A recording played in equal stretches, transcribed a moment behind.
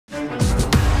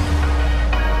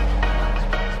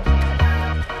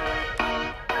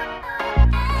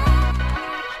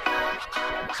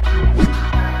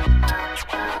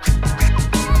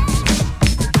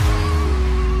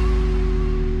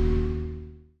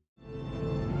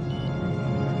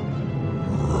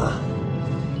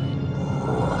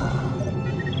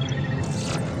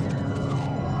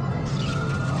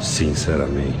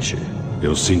Sinceramente,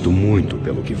 eu sinto muito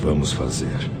pelo que vamos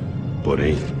fazer.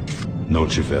 Porém, não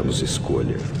tivemos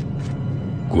escolha.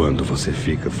 Quando você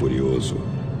fica furioso,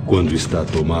 quando está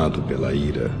tomado pela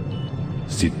ira,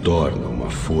 se torna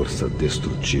uma força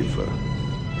destrutiva.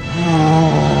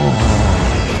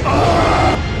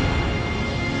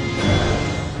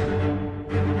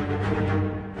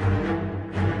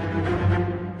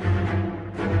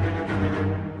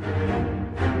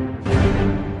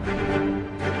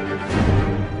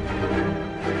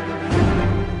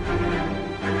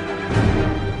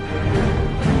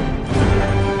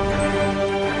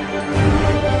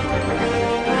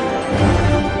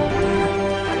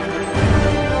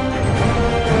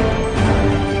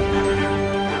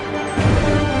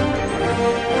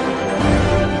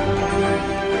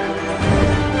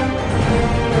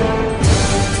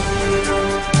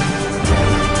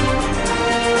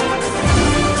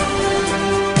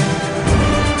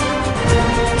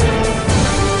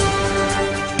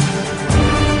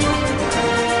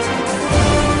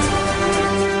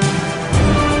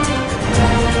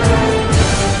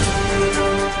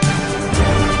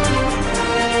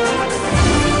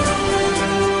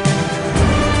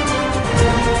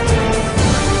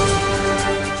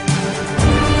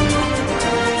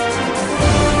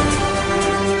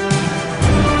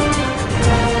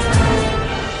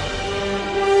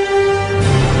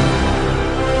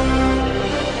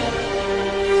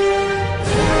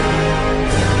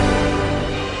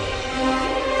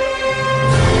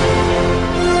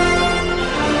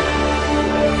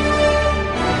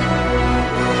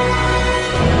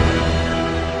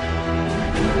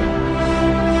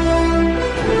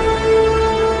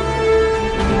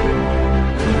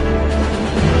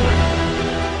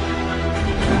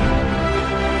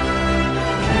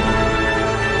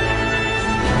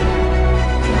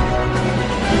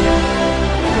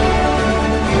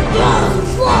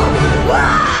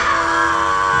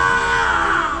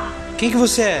 Quem que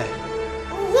você é?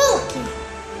 O Hulk.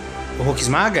 O Hulk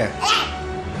esmaga? É.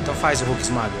 Então faz o Hulk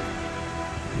esmaga.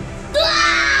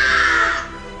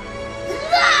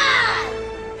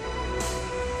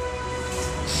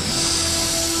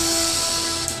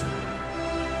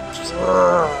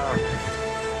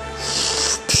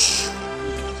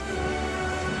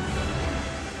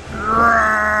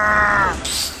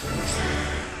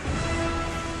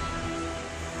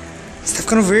 Você tá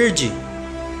ficando verde.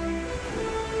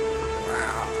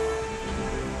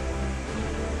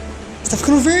 Você tá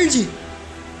ficando verde.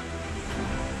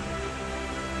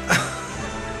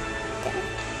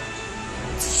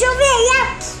 Deixa eu ver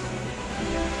aqui.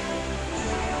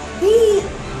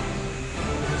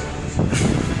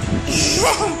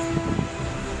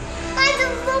 Mas eu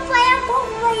vou pôr a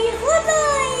bomba aí.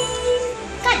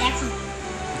 Cadê?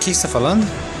 O que você tá falando?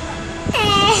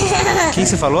 O que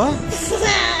você falou?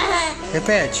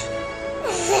 Repete.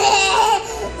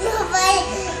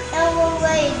 Eu vou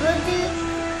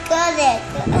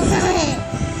careca.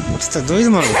 Você tá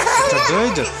doido, mano? Você tá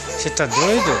doido? Você tá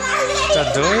doido? Tá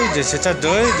doido? Você tá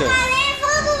doido?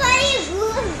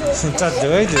 Você tá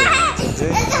doido?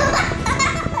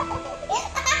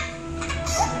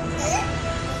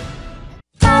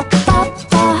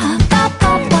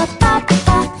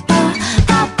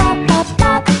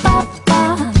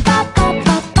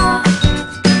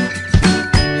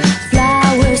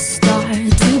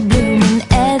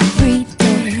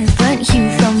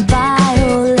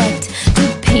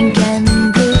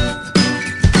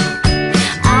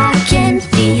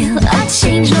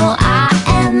 Change, no, I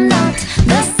am not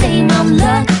the same. I'm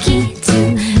lucky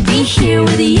to be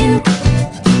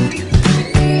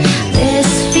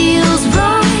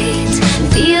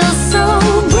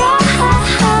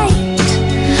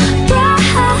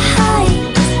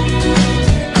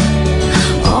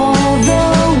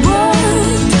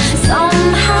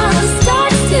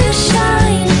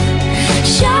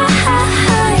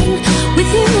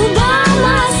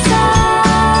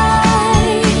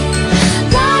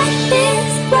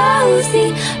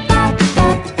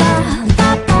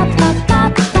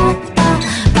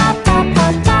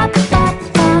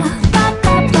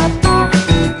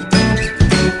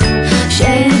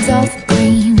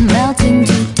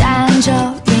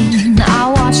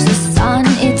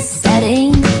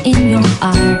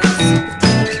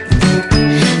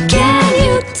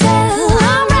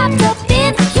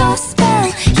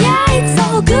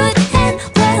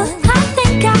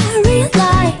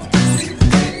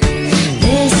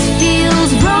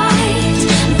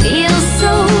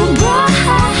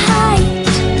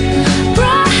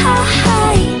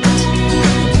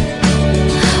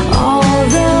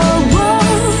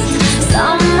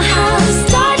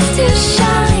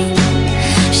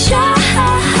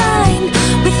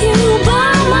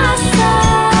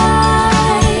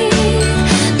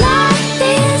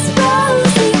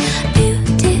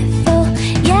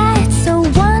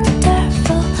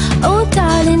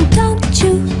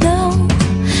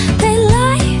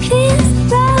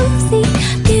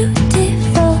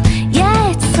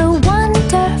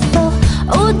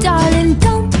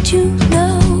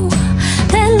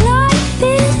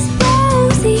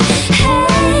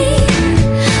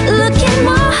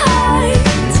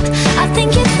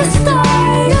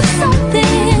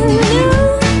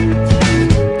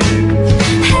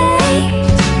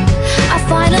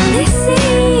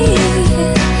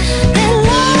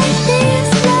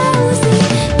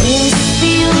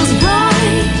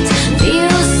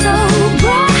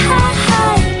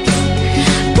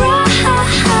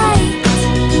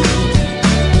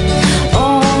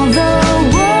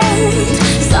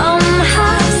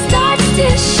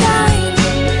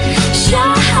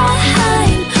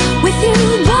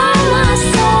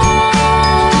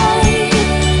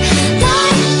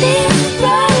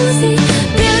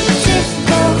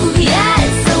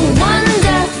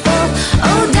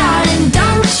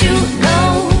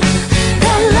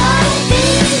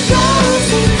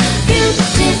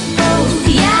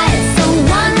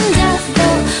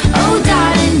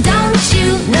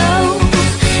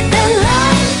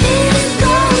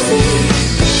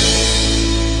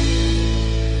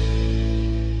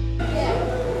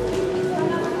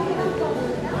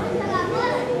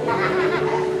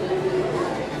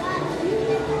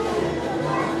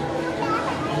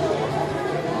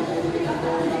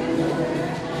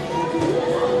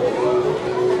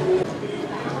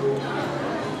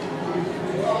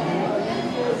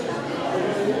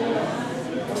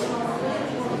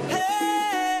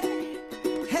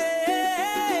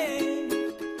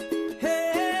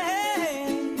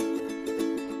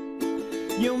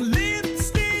Your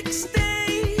lipstick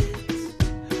stains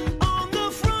on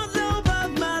the front lobe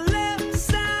of my left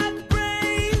side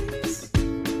brains.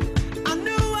 I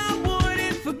knew I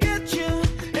wouldn't forget you,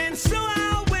 and so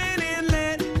I went and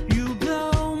let you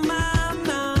blow my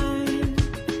mind.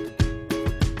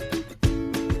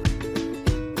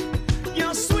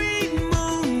 Your sweet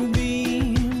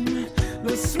moonbeam,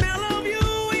 the smell of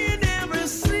you in every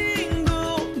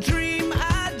single dream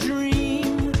I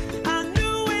dream. I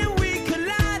knew when we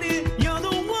collided, you're the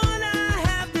one I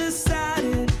have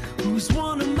decided who's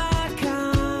one of my kind.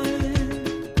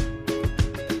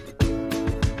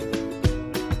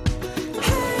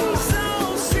 Hey,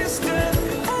 soul sister,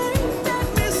 ain't that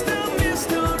Mr.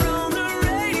 on the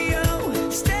radio?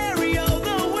 Stereo,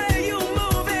 the way you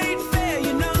move ain't fair,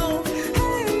 you know.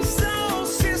 Hey, soul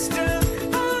sister,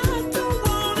 I don't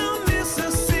wanna miss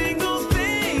a single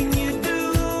thing you do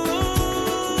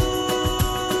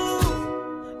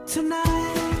tonight.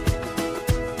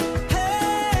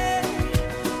 Hey,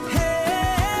 hey,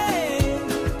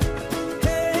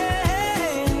 hey,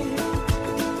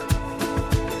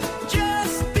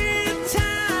 just in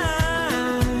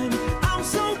time. I'm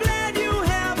so glad you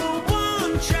have a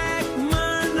one-track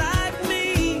mind like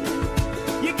me.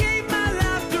 You gave my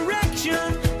life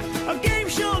direction, a game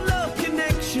show love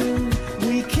connection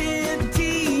we can't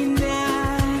deny.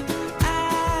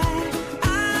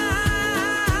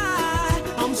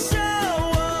 I'm so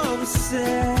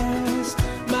obsessed.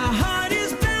 My heart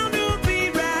is bound to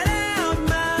beat right out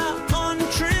my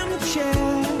untrimmed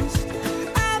chest.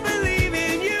 I believe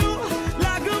in you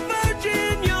like a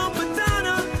virgin, young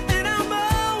Madonna, and I'm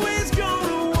always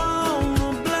gonna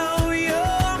wanna blow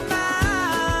your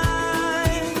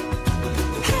mind.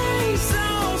 Hey,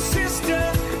 soul sister,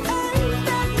 ain't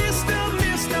that Mr.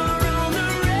 on the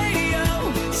radio?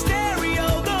 Stereo,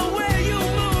 the way you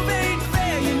move ain't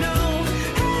fair, you know.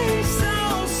 Hey,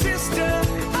 soul sister,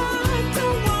 I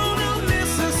don't wanna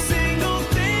miss a single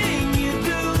thing you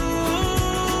do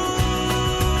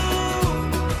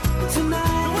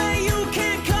tonight. The way you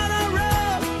can't cut a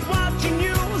rug, watching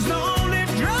you's the only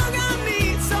drug I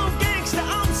need. So gangsta,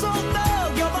 I'm so thug,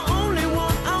 you're the only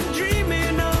one I'm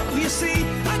dreaming of. You see,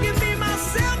 I can be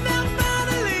myself now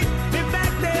finally. In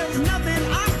fact, there's nothing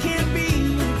I can't be.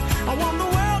 I want the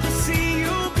world to see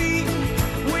you be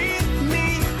with me.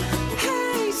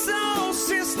 Hey, soul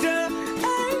sister,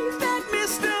 ain't that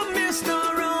Mr.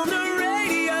 on the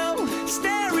radio?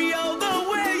 Stereo, the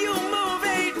way you move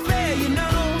ain't fair, you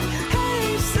know.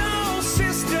 Hey, soul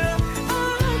sister,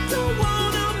 I don't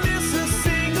wanna miss a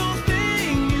single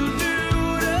thing you do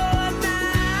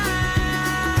tonight.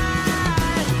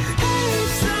 Hey,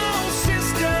 soul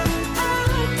sister, I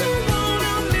don't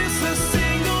wanna miss a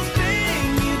single thing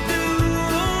you do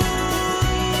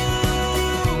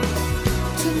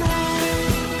tonight.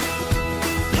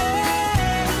 Hey,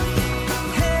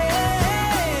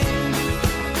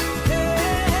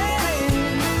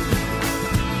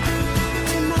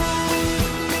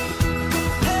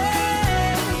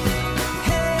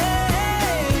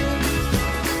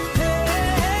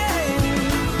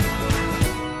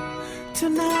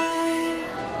 tonight.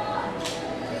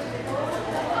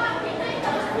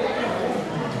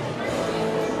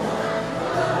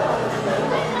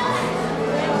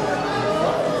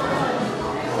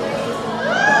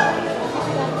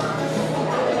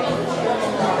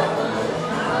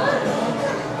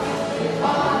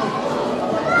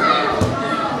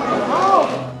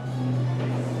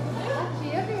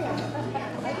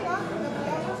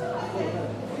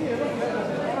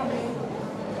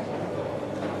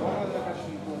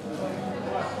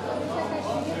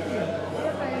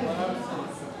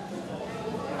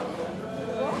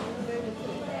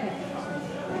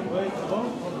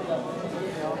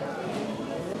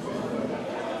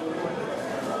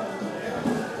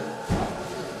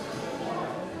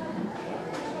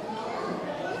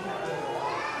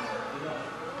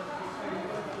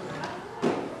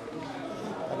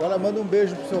 Agora manda um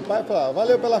beijo pro seu pai e fala,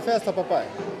 valeu pela festa, papai.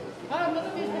 Ah, manda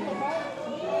um beijo pro papai.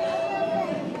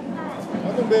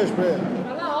 Manda um beijo pra ele.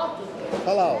 Fala alto.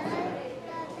 Fala alto.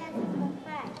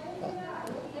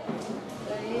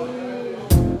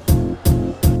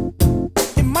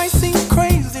 It might seem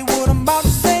crazy what I'm about to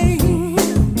say.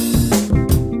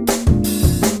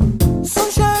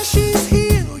 Sunshine, she's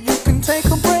here, you can take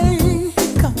a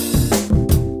break.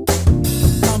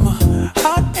 I'm a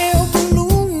hot air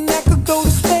balloon that could go to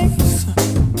space.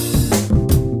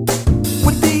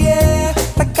 With the air,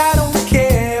 like I don't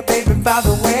care, baby, by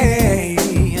the way.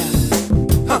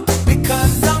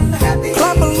 Because I'm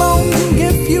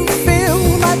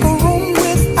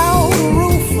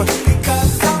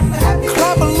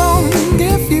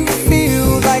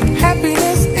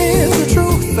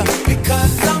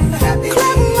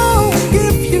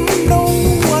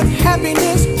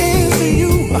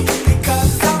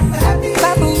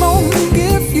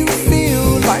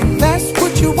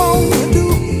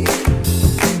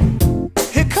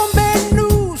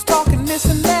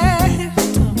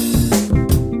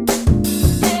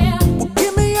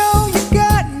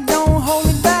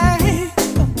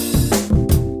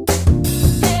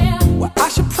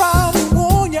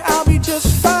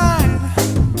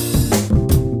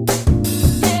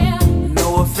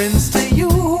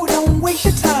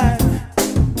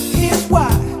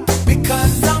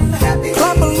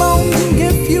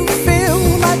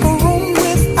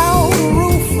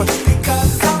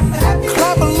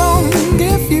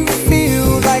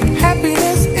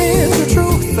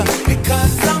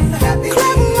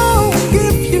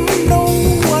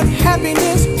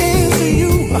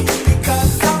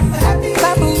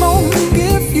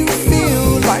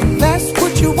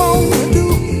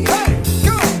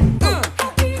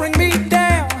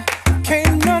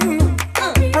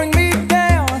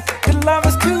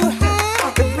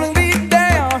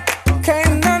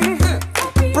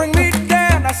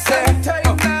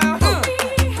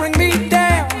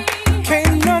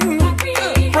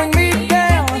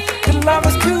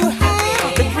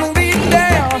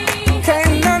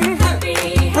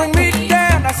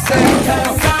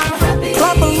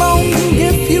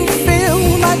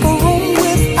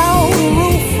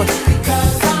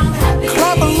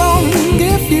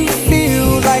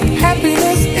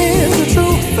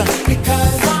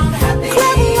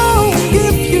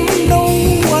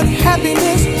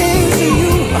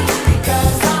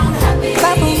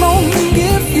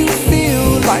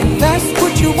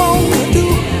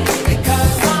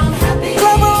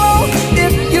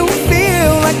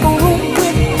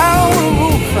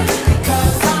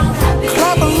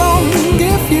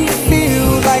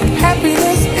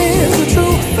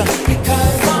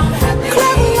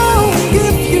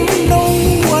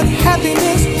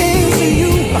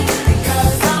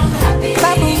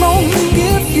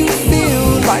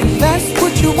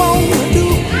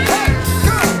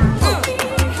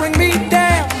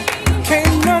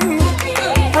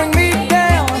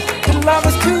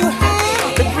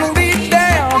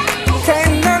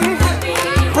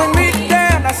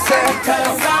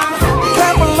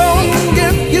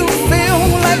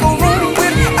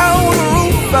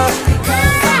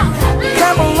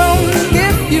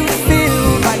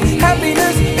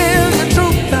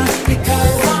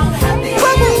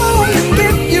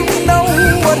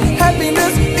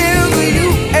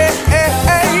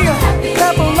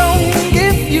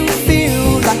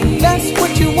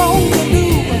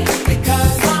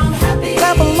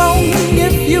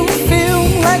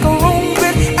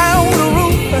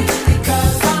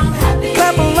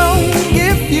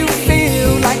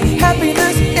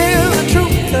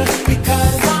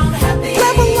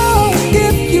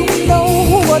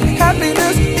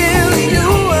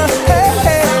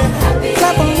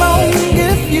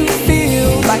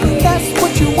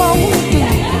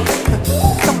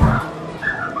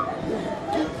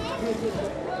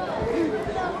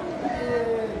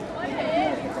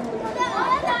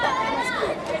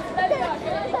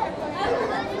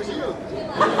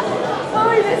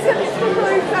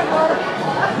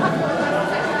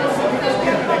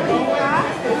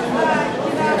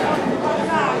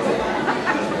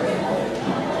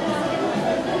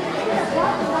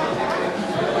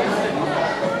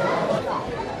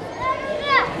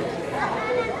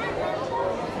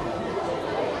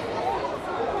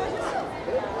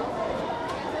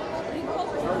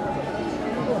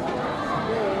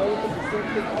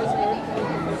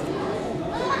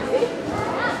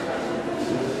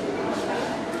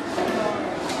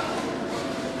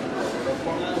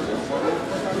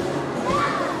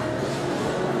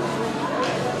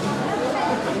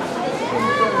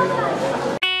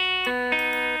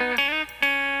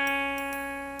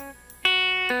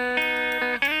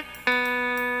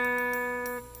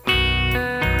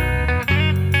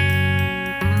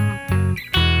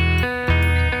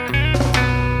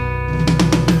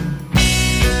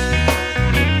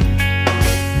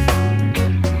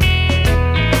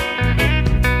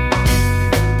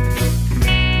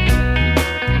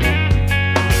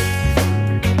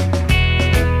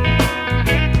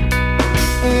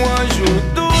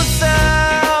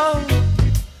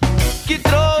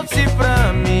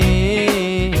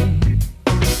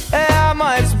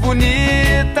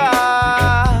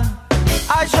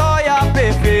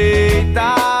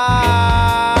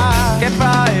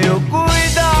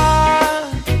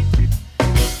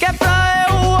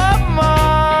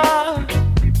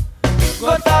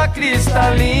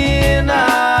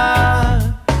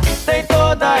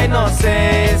toda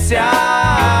inocência.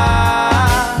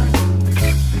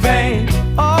 Vem,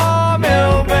 oh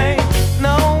meu bem,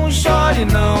 não chore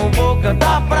não, vou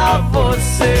cantar pra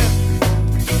você.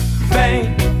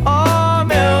 Vem, oh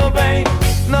meu bem,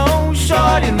 não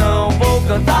chore não, vou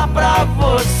cantar pra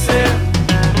você.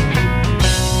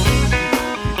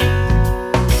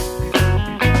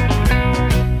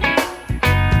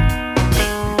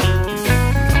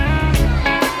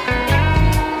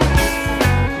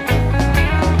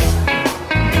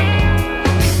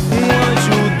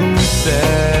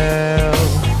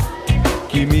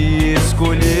 Que me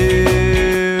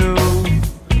escolheu,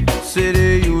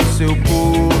 serei o seu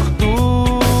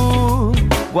porto,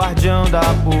 guardião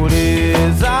da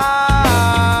pureza,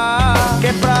 que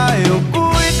é pra eu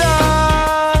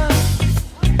cuidar,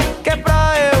 que é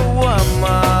pra eu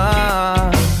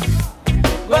amar.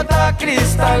 Gota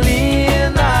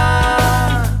cristalina,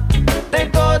 tem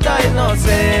toda a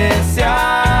inocência.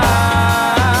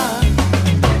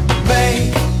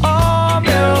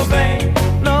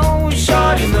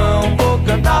 Não vou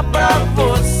cantar pra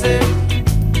você.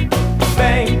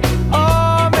 Vem,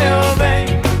 oh meu bem,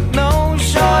 não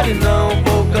chore não,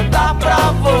 vou cantar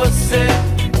pra você.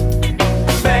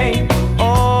 Vem,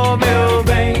 oh meu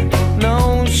bem,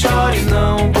 não chore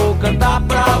não, vou cantar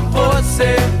pra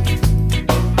você.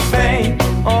 Vem,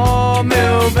 oh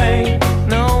meu bem,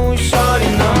 não chore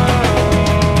não,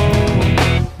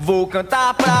 vou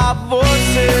cantar pra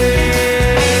você.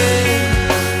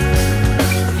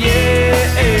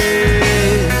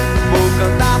 Vou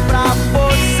cantar pra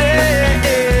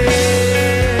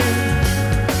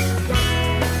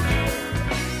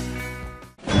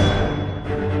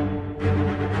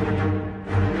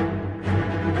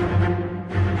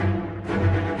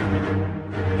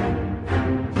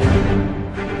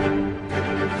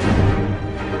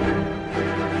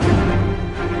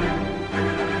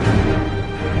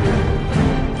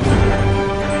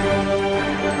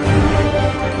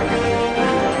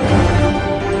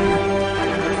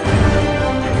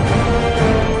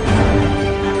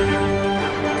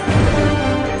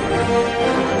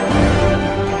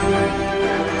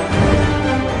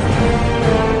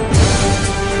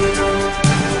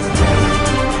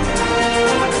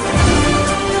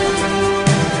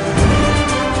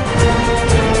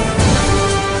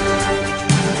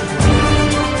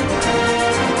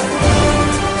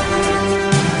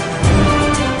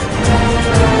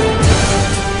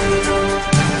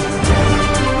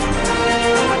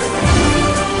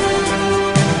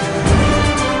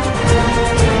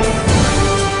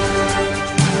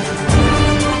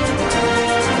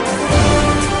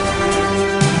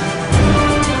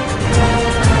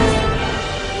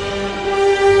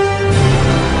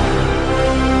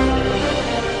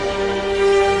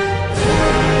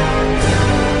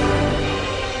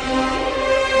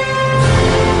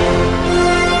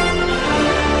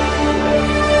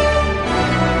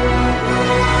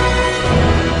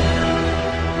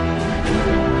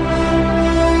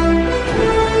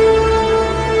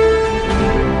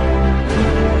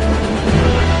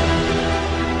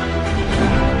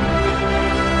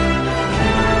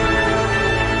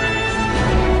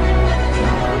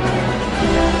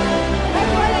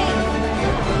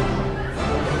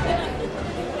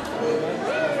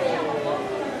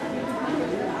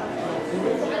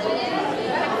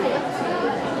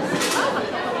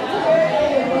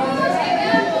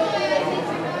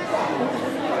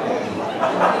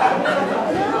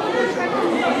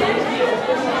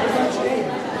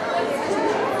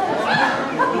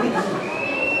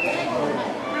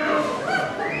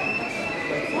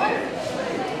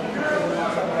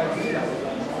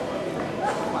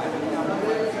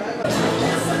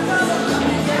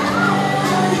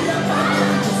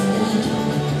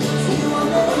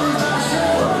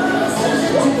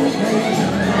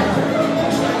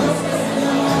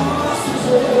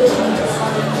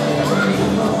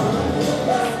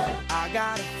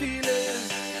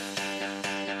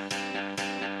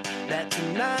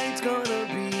tonight's gonna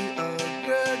be a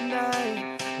good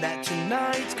night. That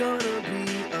tonight's gonna be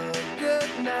a good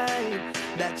night.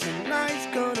 That tonight's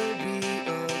gonna be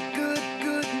a good,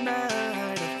 good night.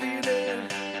 I feel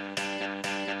it.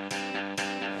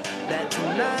 That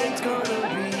tonight's gonna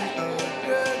be a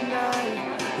good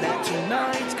night. That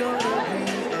tonight's gonna be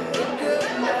a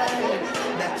good night.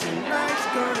 That tonight's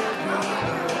gonna be a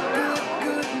good,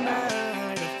 good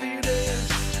night. I feel it.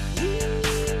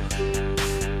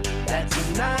 That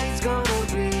tonight's gonna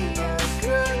be a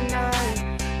good night.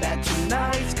 That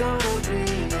tonight's gonna be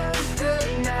a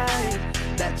good night.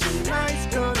 That tonight's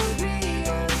gonna be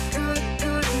a good,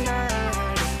 good night.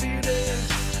 I feel it.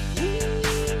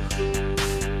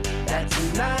 That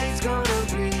tonight's gonna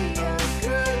be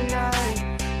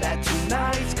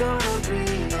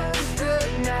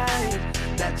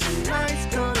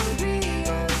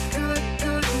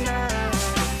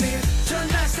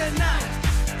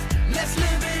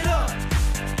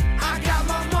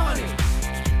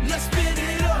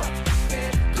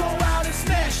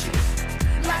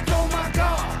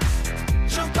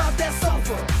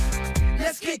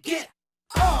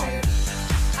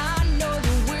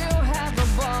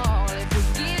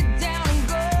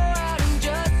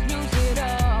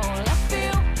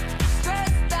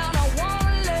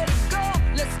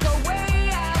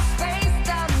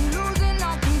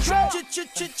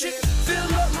chick,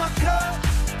 fill up my cup,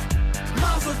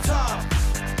 mazel tov.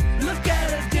 Look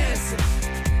at her dancing,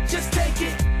 just take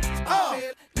it off.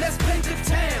 Let's paint the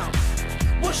town,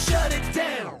 we'll shut it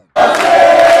down.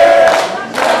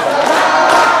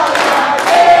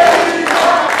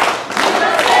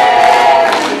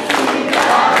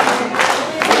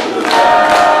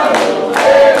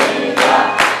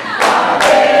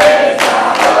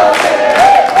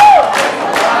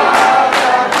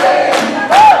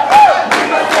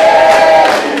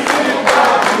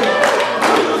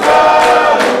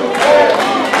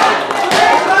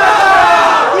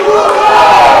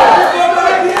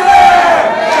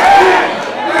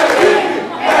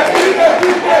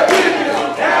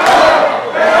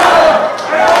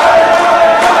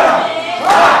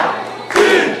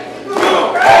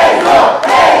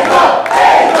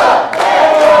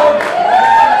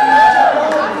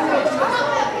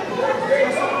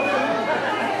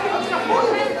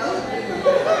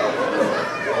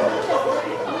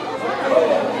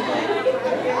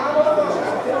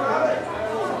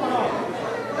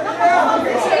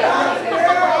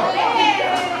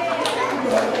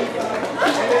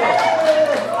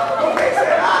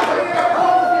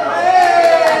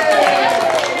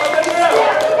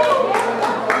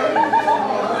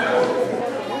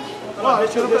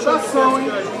 Tira um pedação, hein?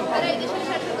 Peraí, deixa eu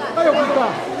te ajudar. Aí eu vou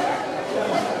cortar.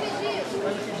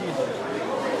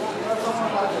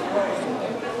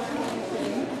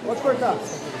 Pode cortar.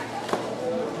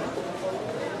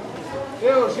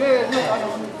 Eugênio.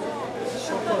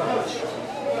 Chocolate.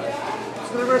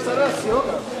 Esse aniversário é seu,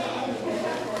 cara.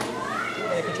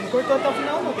 É que a gente não cortou até o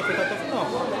final, não. Tem que cortar até o final.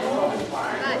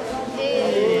 Vai.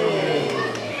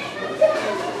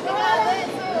 Obrigada,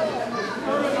 Enzo.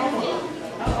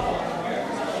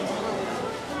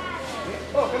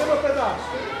 Ô, cadê meu pedaço?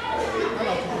 Ah,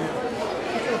 não, tudo bem.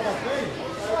 Você tá feio?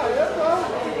 Ah, eu não.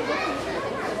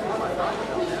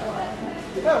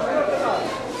 Cadê meu pedaço?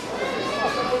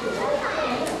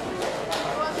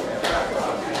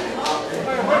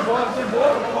 Vai embora, tem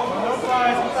bolo. Meu pai,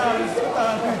 escutado.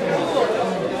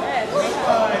 Meu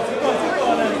pai,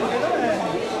 ficou, né?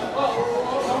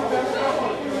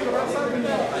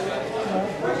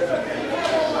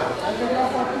 Vai pegar a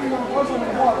fotinha, não pode não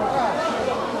bota, cara?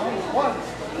 Pode?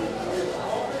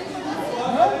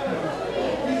 Não?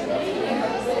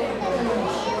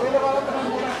 Eu ia levar ela pra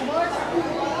namorar com nós?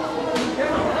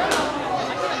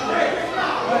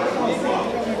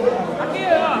 Aqui,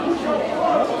 ó!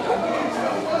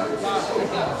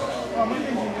 A mãe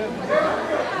tem dinheiro.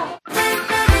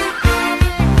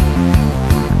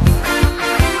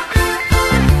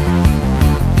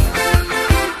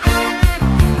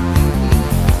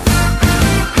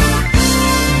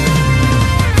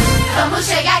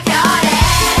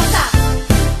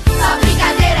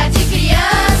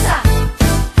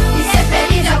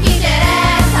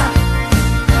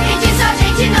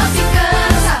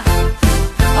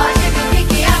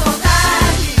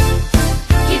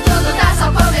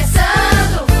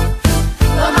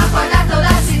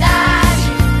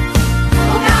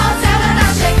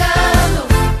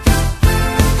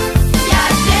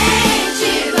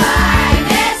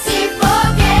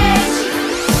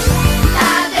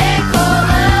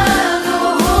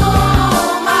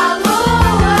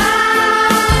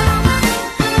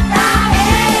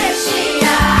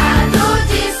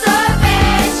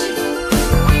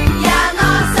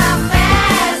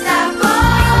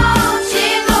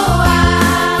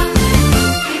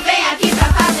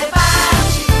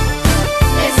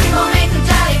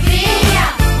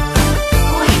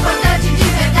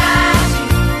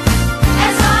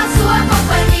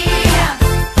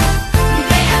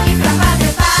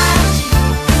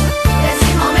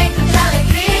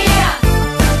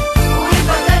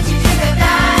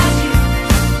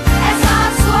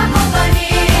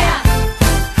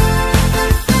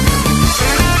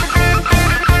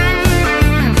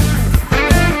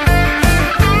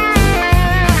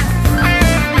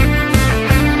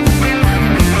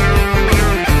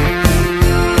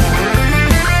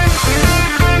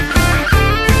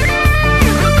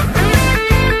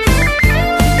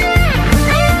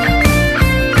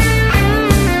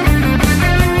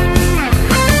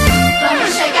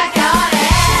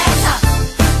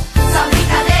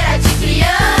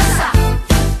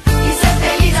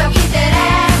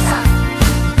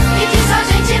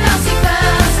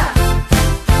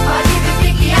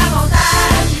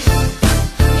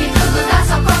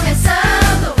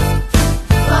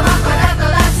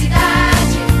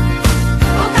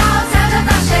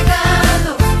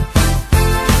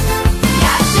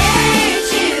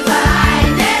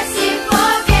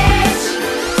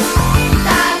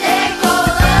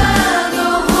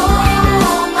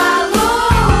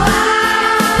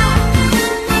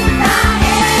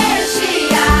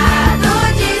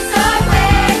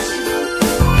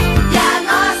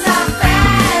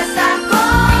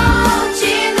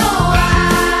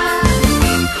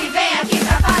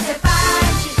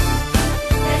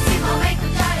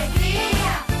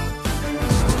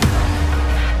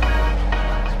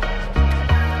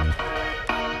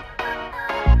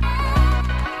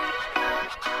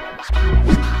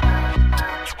 Vai.